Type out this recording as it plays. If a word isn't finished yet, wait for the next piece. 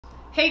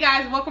Hey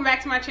guys, welcome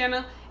back to my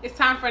channel. It's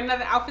time for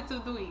another Outfits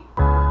of the Week.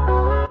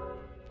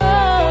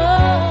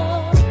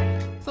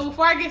 So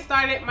before I get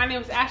started, my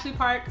name is Ashley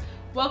Parke.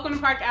 Welcome to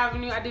Parke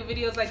Avenue. I do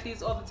videos like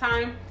these all the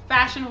time.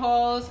 Fashion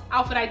hauls,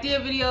 outfit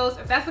idea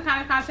videos. If that's the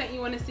kind of content you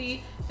want to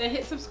see, then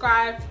hit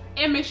subscribe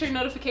and make sure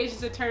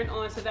notifications are turned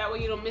on so that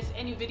way you don't miss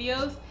any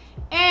videos.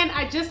 And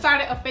I just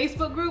started a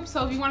Facebook group,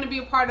 so if you want to be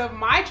a part of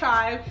my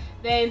tribe,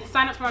 then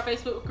sign up for my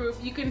Facebook group.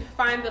 You can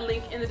find the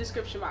link in the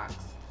description box.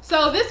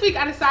 So this week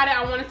I decided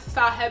I wanted to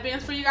style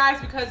headbands for you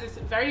guys because it's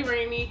very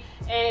rainy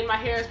and my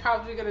hair is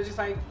probably gonna just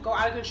like go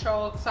out of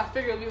control. So I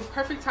figured it would be the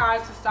perfect time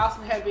to style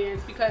some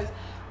headbands because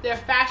they're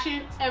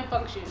fashion and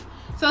function.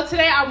 So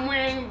today I'm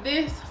wearing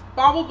this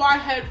bobble bar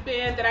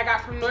headband that I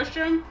got from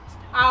Nordstrom.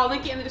 I'll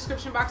link it in the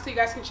description box so you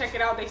guys can check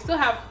it out. They still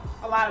have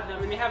a lot of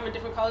them and they have them in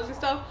different colors and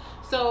stuff.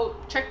 So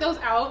check those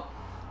out.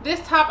 This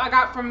top I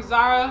got from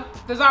Zara,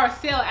 the Zara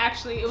sale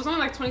actually. It was only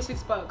like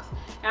 26 bucks.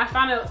 And I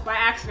found it by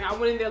accident. I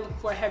went in there looking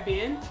for a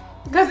headband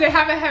because they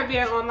have a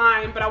headband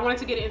online, but I wanted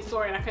to get it in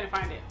store and I couldn't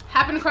find it.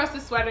 Happened across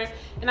this sweater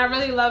and I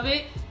really love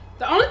it.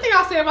 The only thing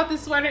I'll say about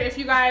this sweater, if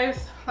you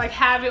guys like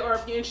have it or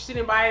if you're interested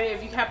in buying it,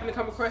 if you happen to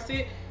come across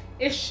it,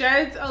 it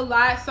sheds a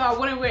lot, so I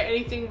wouldn't wear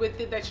anything with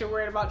it that you're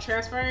worried about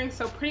transferring.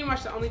 So pretty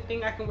much the only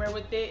thing I can wear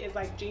with it is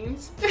like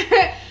jeans.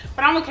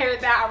 But I'm okay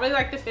with that. I really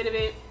like the fit of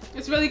it.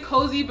 It's really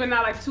cozy but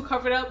not like too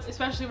covered up,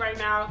 especially right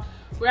now.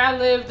 Where I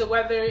live, the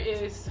weather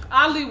is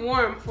oddly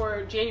warm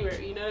for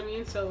January, you know what I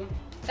mean? So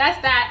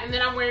that's that. And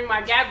then I'm wearing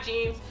my Gap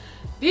jeans.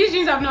 These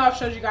jeans I've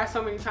showed you guys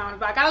so many times,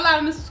 but I got a lot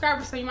of new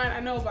subscribers, so you might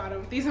not know about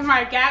them. These are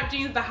my Gap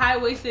jeans, the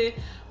high-waisted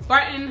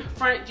button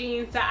front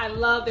jeans that I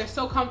love. They're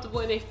so comfortable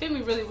and they fit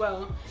me really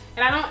well.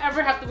 And I don't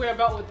ever have to wear a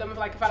belt with them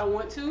if I don't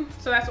want to,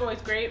 so that's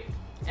always great.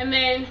 And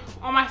then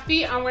on my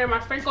feet, I'm wearing my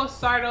Franco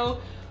Sardo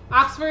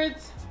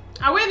Oxfords.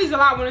 I wear these a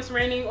lot when it's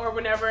raining or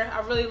whenever.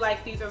 I really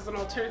like these as an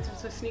alternative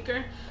to a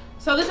sneaker.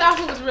 So this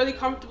outfit was really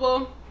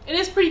comfortable. It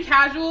is pretty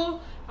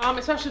casual,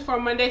 especially for a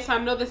Monday, so I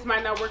know this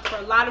might not work for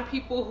a lot of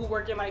people who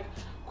work in like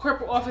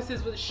corporate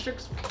offices with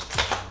strict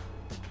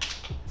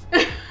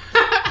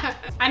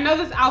I know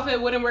this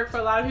outfit wouldn't work for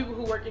a lot of people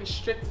who work in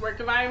strict work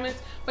environments,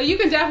 but you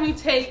can definitely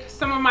take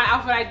some of my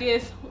outfit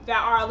ideas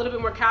that are a little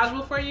bit more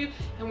casual for you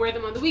and wear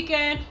them on the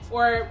weekend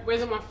or wear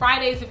them on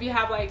Fridays if you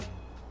have like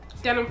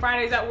denim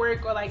Fridays at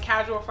work or like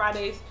casual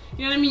Fridays.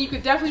 You know what I mean? You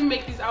could definitely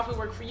make these outfits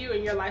work for you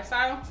and your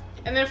lifestyle.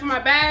 And then for my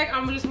bag,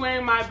 I'm just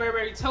wearing my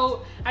Burberry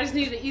tote. I just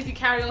needed an easy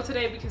carry-on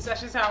today because that's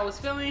just how I was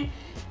feeling.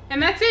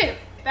 And that's it.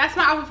 That's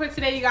my outfit for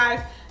today, you guys.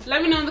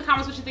 Let me know in the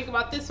comments what you think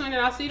about this one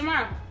and I'll see you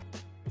tomorrow.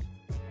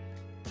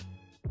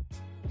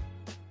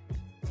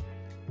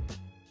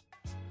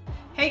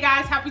 Hey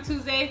guys, happy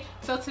Tuesday.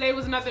 So today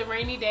was another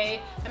rainy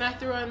day and I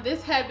threw on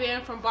this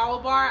headband from Bobble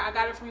Bar. I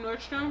got it from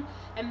Nordstrom.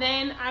 And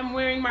then I'm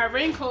wearing my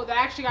raincoat that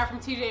I actually got from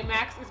TJ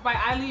Maxx. It's by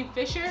Eileen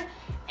Fisher.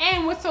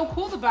 And what's so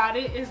cool about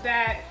it is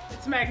that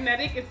it's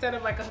magnetic instead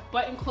of like a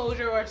button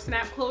closure or a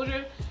snap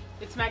closure.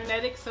 It's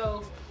magnetic,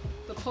 so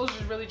the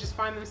closures really just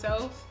find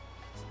themselves.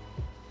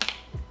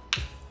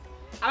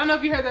 I don't know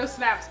if you heard those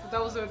snaps, but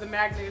those are the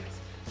magnets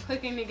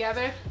clicking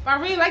together. But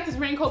I really like this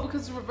raincoat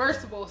because it's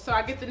reversible. So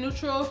I get the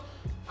neutral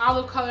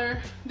olive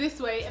color this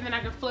way and then I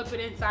can flip it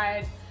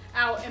inside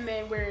out and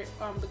then wear it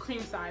the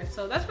cream side.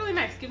 So that's really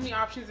nice. Give me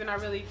options and I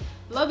really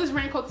love this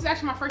raincoat. This is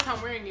actually my first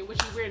time wearing it,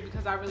 which is weird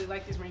because I really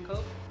like this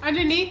raincoat.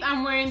 Underneath,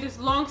 I'm wearing this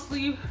long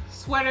sleeve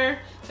sweater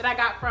that I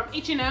got from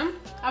H&M.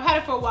 I've had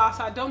it for a while,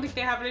 so I don't think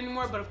they have it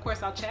anymore, but of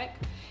course I'll check.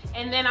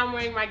 And then I'm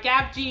wearing my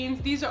Gap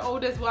jeans. These are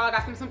old as well. I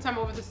got them sometime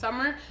over the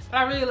summer, but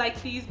I really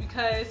like these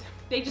because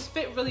they just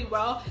fit really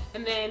well.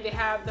 And then they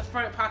have the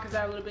front pockets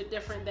that are a little bit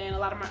different than a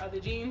lot of my other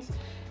jeans.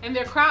 And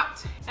they're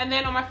cropped. And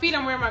then on my feet,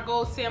 I'm wearing my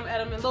gold Sam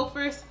Edelman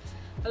loafers.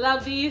 I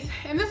love these.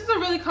 And this is a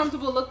really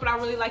comfortable look, but I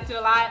really liked it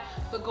a lot.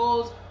 The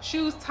gold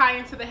shoes tie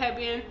into the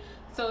headband,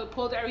 so it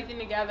pulled everything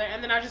together.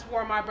 And then I just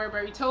wore my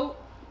Burberry tote.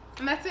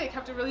 And that's it.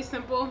 Kept it really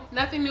simple.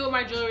 Nothing new with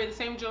my jewelry. The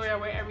same jewelry I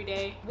wear every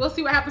day. We'll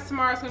see what happens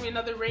tomorrow. It's going to be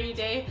another rainy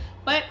day.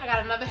 But I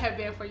got another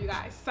headband for you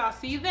guys. So I'll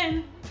see you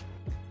then.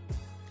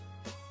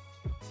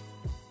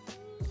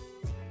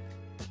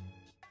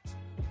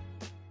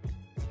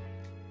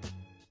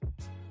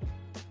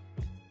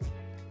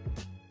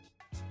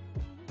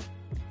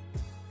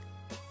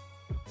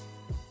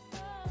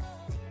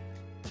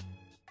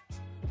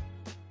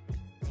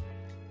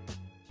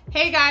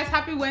 Hey guys,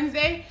 happy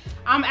Wednesday.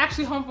 I'm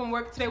actually home from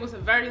work. Today was a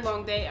very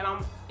long day and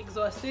I'm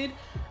exhausted.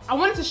 I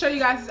wanted to show you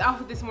guys this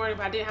outfit this morning,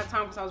 but I didn't have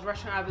time because I was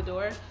rushing out of the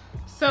door.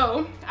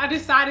 So I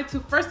decided to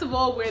first of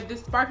all wear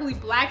this sparkly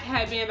black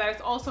headband that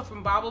is also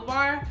from Bobble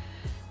Bar.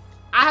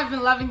 I have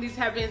been loving these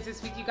headbands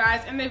this week, you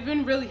guys, and they've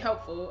been really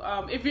helpful.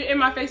 If you're in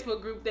my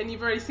Facebook group, then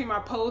you've already seen my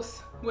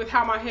posts with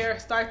how my hair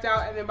starts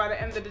out, and then by the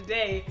end of the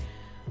day,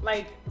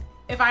 like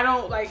if I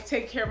don't like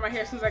take care of my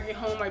hair as soon as I get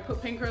home, like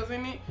put pin curls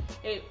in it,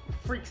 it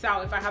freaks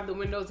out if I have the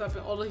windows up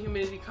and all the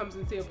humidity comes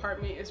into the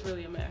apartment. It's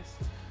really a mess.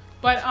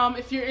 But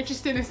if you're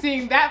interested in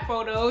seeing that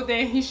photo,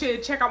 then you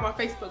should check out my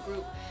Facebook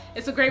group.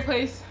 It's a great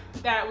place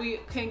that we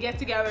can get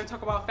together and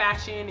talk about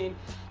fashion and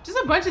just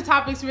a bunch of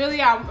topics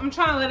really. I'm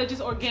trying to let it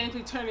just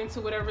organically turn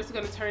into whatever it's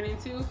gonna turn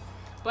into.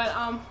 But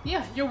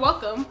yeah, you're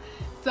welcome.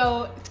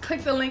 So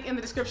click the link in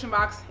the description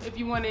box if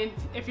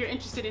you're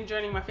interested in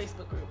joining my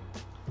Facebook group.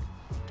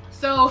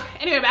 So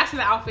anyway, back to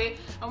the outfit.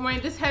 I'm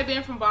wearing this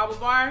headband from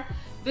Bar.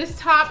 This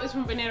top is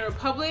from Banana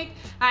Republic.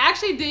 I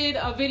actually did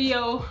a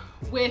video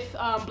with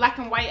black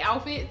and white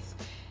outfits,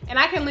 and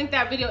I can link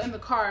that video in the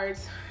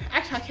cards.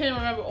 Actually, I can't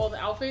remember all the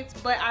outfits,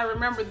 but I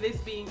remember this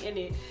being in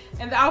it.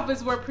 And the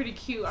outfits were pretty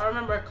cute. I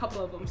remember a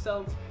couple of them.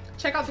 So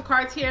check out the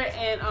cards here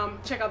and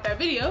check out that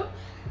video.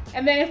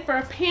 And then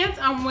for pants,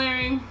 I'm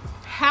wearing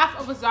half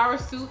of a Zara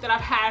suit that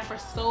I've had for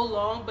so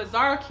long, but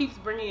Zara keeps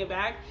bringing it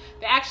back.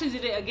 They actually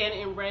did it again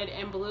in red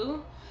and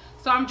blue.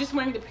 So I'm just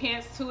wearing the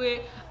pants to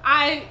it.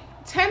 I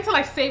tend to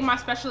like save my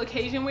special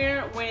occasion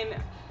wear when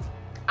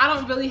I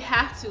don't really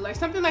have to. Like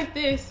something like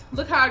this,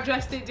 look how I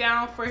dressed it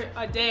down for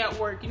a day at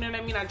work. You know what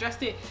I mean? I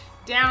dressed it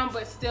down,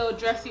 but still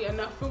dressy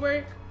enough for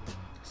work.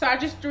 So I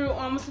just threw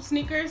on with some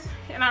sneakers,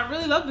 and I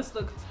really love this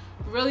look.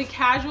 Really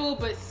casual,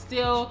 but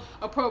still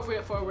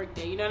appropriate for a work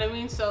day. You know what I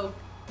mean? So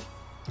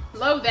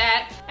love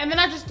that. And then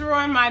I just threw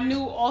on my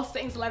new All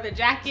Saints leather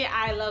jacket.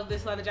 I love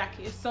this leather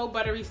jacket. It's so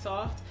buttery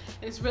soft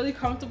and it's really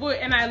comfortable.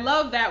 And I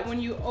love that when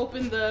you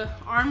open the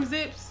arm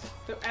zips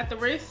at the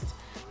wrist,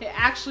 it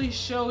actually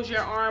shows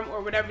your arm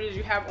or whatever it is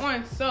you have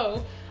on.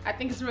 So I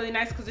think it's really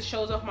nice because it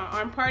shows off my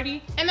arm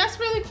party, and that's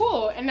really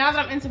cool. And now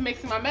that I'm into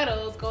mixing my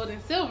metals, gold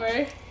and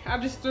silver, I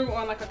just threw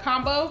on like a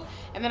combo,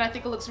 and then I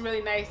think it looks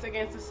really nice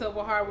against the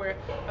silver hardware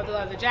of the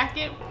leather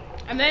jacket.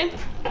 And then,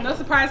 no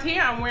surprise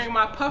here, I'm wearing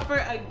my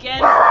puffer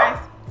again,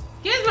 guys.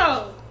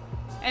 Gizmo!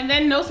 And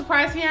then no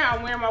surprise here,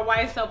 I'm wearing my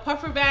YSL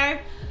puffer bag.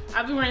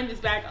 I've been wearing this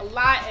bag a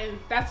lot, and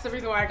that's the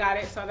reason why I got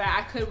it, so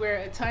that I could wear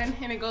a ton,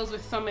 and it goes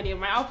with so many of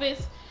my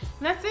outfits.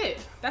 And that's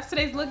it. That's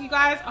today's look, you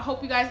guys. I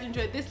hope you guys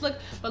enjoyed this look,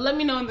 but let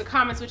me know in the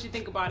comments what you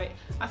think about it.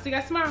 I'll see you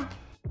guys tomorrow.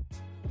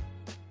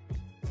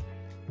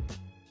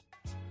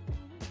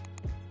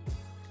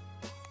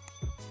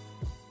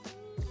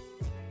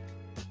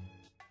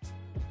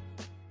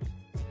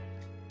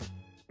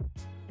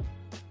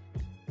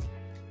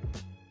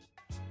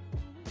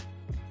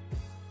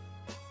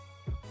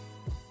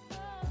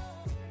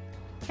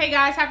 Hey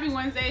guys, happy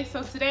Wednesday.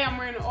 So today I'm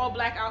wearing an all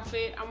black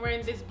outfit. I'm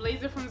wearing this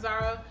blazer from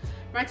Zara.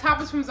 My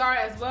top is from Zara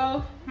as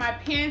well. My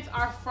pants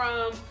are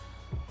from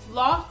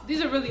Loft.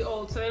 These are really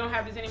old, so they don't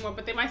have these anymore,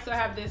 but they might still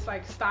have this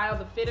like style,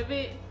 the fit of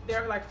it.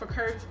 They're like for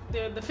curves.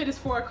 The fit is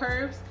for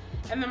curves.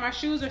 And then my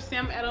shoes are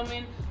Sam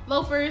Edelman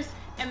loafers,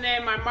 and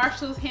then my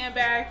Marshalls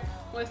handbag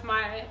with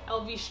my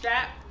LV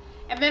strap.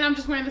 And then I'm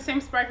just wearing the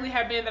same sparkly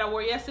headband that I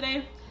wore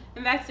yesterday.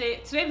 And that's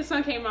it. Today the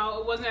sun came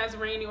out. It wasn't as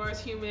rainy or as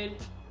humid.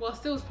 Well, it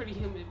still was pretty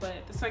humid,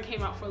 but the sun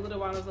came out for a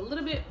little while. It was a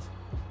little bit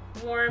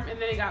warm, and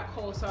then it got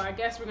cold. So I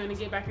guess we're gonna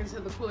get back into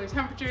the cooler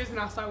temperatures, and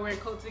I'll start wearing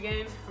coats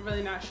again. I'm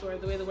really not sure.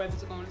 The way the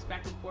weather's going is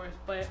back and forth.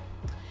 But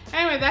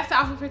anyway, that's the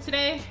outfit for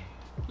today.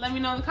 Let me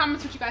know in the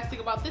comments what you guys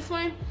think about this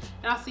one,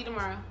 and I'll see you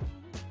tomorrow.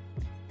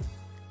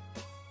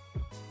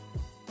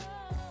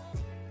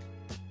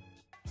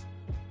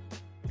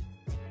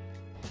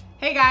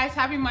 Hey guys,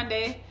 happy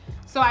Monday.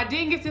 So I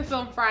didn't get to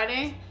film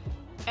Friday,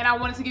 and I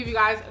wanted to give you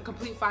guys a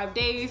complete 5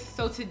 days.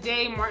 So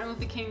today, Martin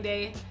Luther King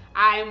Day,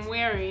 I'm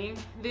wearing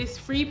this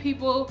Free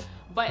People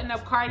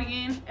button-up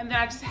cardigan, and then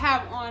I just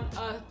have on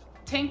a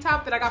tank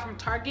top that I got from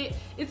Target.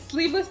 It's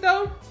sleeveless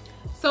though.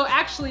 So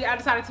actually I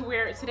decided to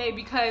wear it today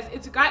because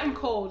it's gotten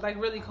cold,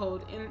 like really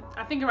cold. And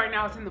I think right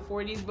now it's in the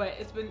 40s, but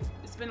it's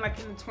been like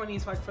in the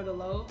 20s like for the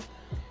low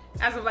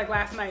as of like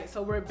last night.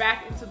 So we're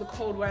back into the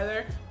cold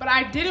weather. But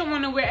I didn't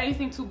want to wear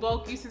anything too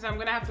bulky since I'm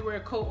gonna have to wear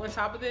a coat on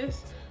top of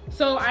this.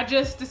 So I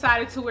just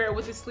decided to wear it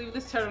with a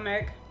sleeveless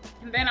turtleneck.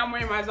 And then I'm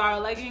wearing my Zara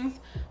leggings,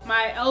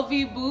 my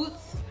LV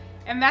boots,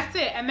 and that's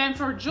it. And then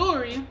for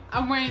jewelry,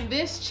 I'm wearing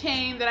this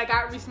chain that I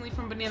got recently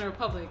from Banana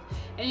Republic.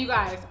 And you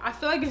guys, I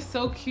feel like it's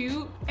so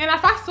cute. And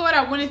if I saw it,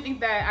 I wouldn't think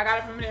that I got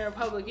it from Banana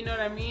Republic, you know what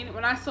I mean?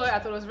 When I saw it, I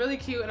thought it was really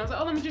cute, and I was like,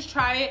 oh, let me just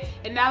try it.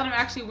 And now that I'm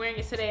actually wearing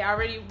it today, I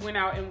already went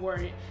out and wore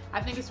it.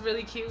 I think it's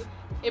really cute.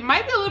 It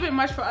might be a little bit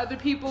much for other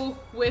people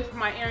with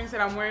my earrings that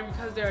I'm wearing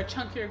because they're a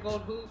chunkier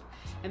gold hoop.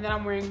 And then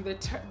I'm wearing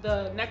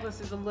the necklace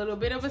is a little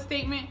bit of a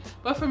statement,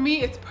 but for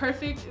me it's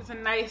perfect. It's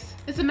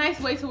a nice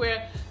way to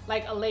wear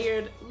like a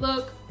layered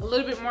look, a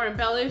little bit more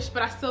embellished,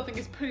 but I still think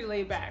it's pretty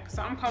laid back,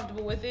 so I'm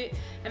comfortable with it.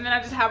 And then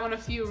I just have on a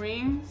few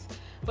rings,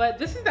 but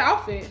this is the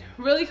outfit.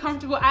 Really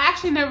comfortable. I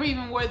actually never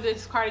even wore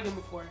this cardigan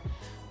before.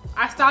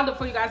 I styled it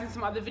for you guys in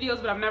some other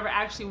videos, but I've never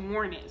actually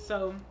worn it,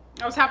 so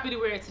I was happy to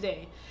wear it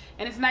today.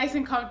 And it's nice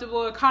and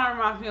comfortable. It kind of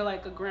reminds me of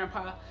like a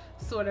grandpa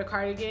sort of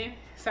cardigan,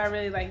 so I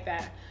really like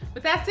that.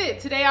 But that's it.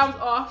 Today I was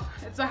off.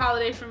 It's a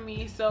holiday for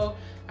me, so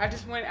I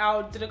just went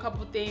out, did a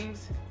couple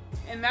things,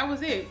 and that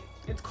was it.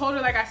 It's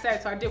colder like I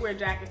said, so I did wear a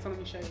jacket, so let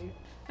me show you.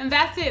 And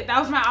that's it. That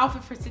was my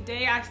outfit for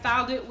today. I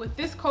styled it with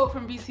this coat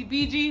from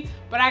BCBG,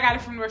 but I got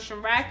it from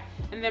Nordstrom Rack,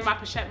 and then my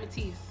Pochette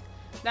Matisse.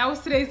 That was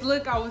today's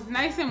look. I was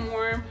nice and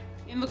warm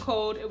in the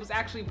cold. It was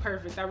actually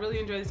perfect. I really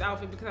enjoyed this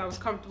outfit because I was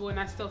comfortable and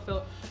I still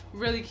felt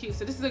really cute.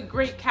 So this is a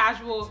great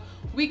casual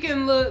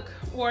weekend look,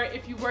 or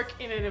if you work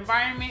in an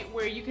environment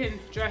where you can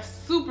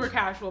dress super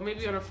casual,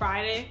 maybe on a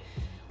Friday,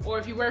 or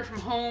if you work from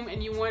home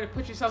and you want to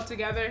put yourself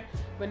together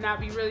but not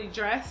be really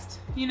dressed,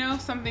 you know,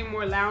 something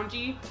more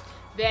loungy,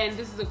 then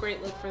this is a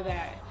great look for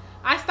that.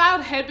 I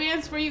styled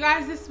headbands for you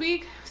guys this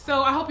week,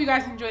 so I hope you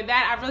guys enjoyed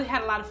that. I really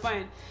had a lot of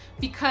fun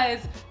because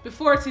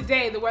before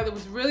today, the weather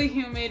was really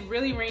humid,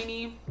 really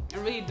rainy,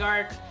 and really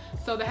dark,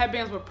 so the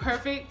headbands were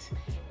perfect.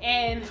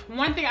 And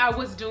one thing I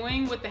was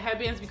doing with the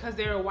headbands, because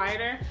they were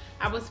wider,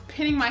 I was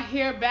pinning my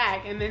hair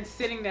back and then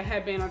sitting the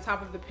headband on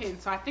top of the pin.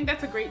 So I think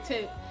that's a great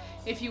tip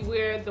if you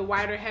wear the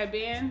wider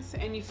headbands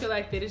and you feel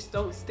like they just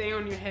don't stay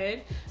on your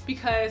head,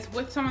 because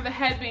with some of the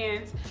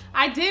headbands,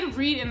 I did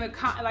read in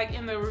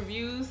the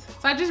reviews,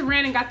 so I just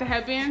ran and got the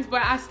headbands,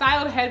 but I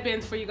styled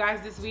headbands for you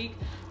guys this week.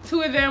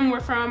 2 of them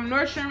were from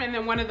Nordstrom and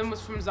then 1 of them was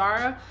from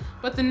Zara.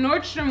 But the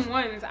Nordstrom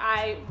ones,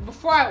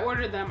 before I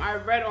ordered them, I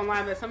read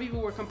online that some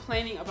people were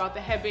complaining about the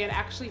headband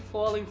actually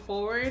falling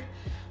forward.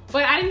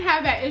 But I didn't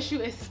have that issue,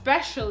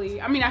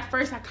 especially, I mean, at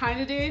first I kind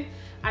of did.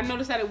 I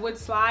noticed that it would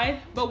slide,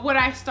 but what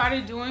I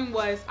started doing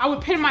was I would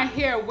pin my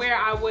hair where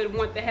I would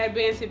want the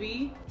headband to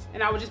be,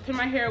 and I would just pin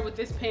my hair with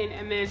this pin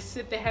and then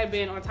sit the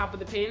headband on top of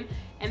the pin,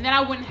 and then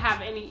I wouldn't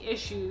have any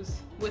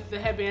issues with the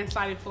headband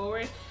sliding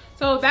forward.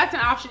 So that's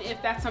an option if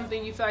that's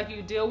something you feel like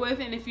you deal with,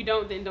 and if you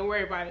don't, then don't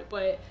worry about it.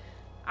 But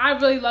I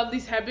really love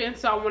these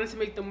headbands, so I wanted to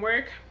make them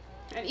work.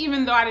 And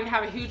even though I didn't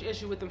have a huge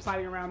issue with them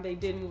sliding around, they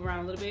did move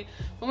around a little bit.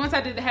 But once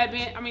I did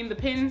the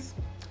pins,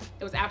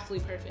 it was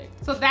absolutely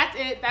perfect. So that's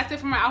it. That's it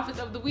for my outfits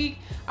of the week.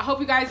 I hope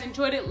you guys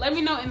enjoyed it. Let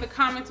me know in the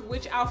comments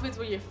which outfits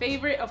were your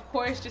favorite, of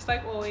course, just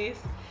like always.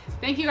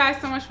 Thank you guys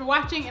so much for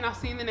watching, and I'll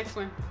see you in the next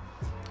one.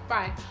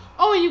 Bye.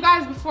 Oh, and you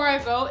guys, before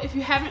I go, if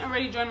you haven't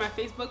already joined my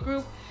Facebook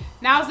group,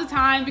 now's the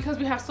time, because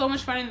we have so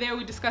much fun in there.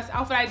 We discuss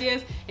outfit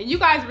ideas, and you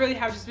guys really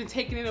have just been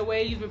taking it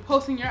away. You've been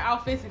posting your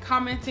outfits and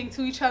commenting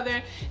to each other,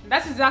 and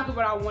that's exactly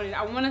what I wanted.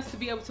 I want us to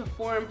be able to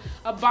form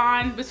a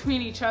bond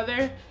between each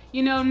other,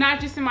 you know, not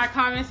just in my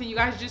comments and you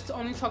guys just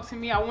only talk to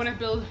me. I want to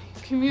build a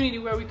community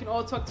where we can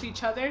all talk to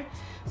each other.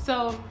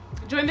 So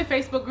join the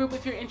Facebook group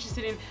if you're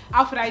interested in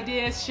outfit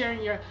ideas,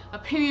 sharing your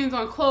opinions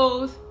on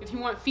clothes, if you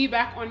want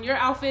feedback on your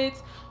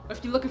outfits, or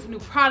if you're looking for new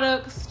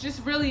products,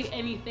 just really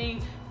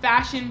anything,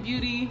 fashion,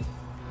 beauty,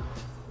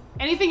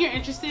 anything you're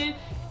interested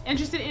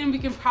in, we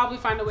can probably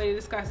find a way to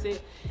discuss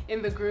it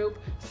in the group.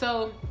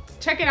 So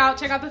check it out,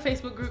 check out the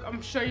Facebook group.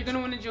 I'm sure you're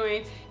gonna want to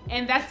join.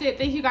 And that's it.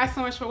 Thank you guys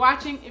so much for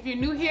watching. If you're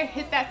new here,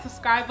 hit that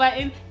subscribe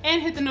button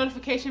and hit the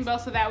notification bell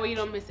so that way you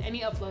don't miss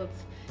any uploads.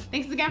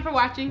 Thanks again for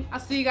watching. I'll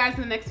see you guys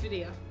in the next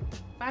video.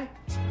 Bye.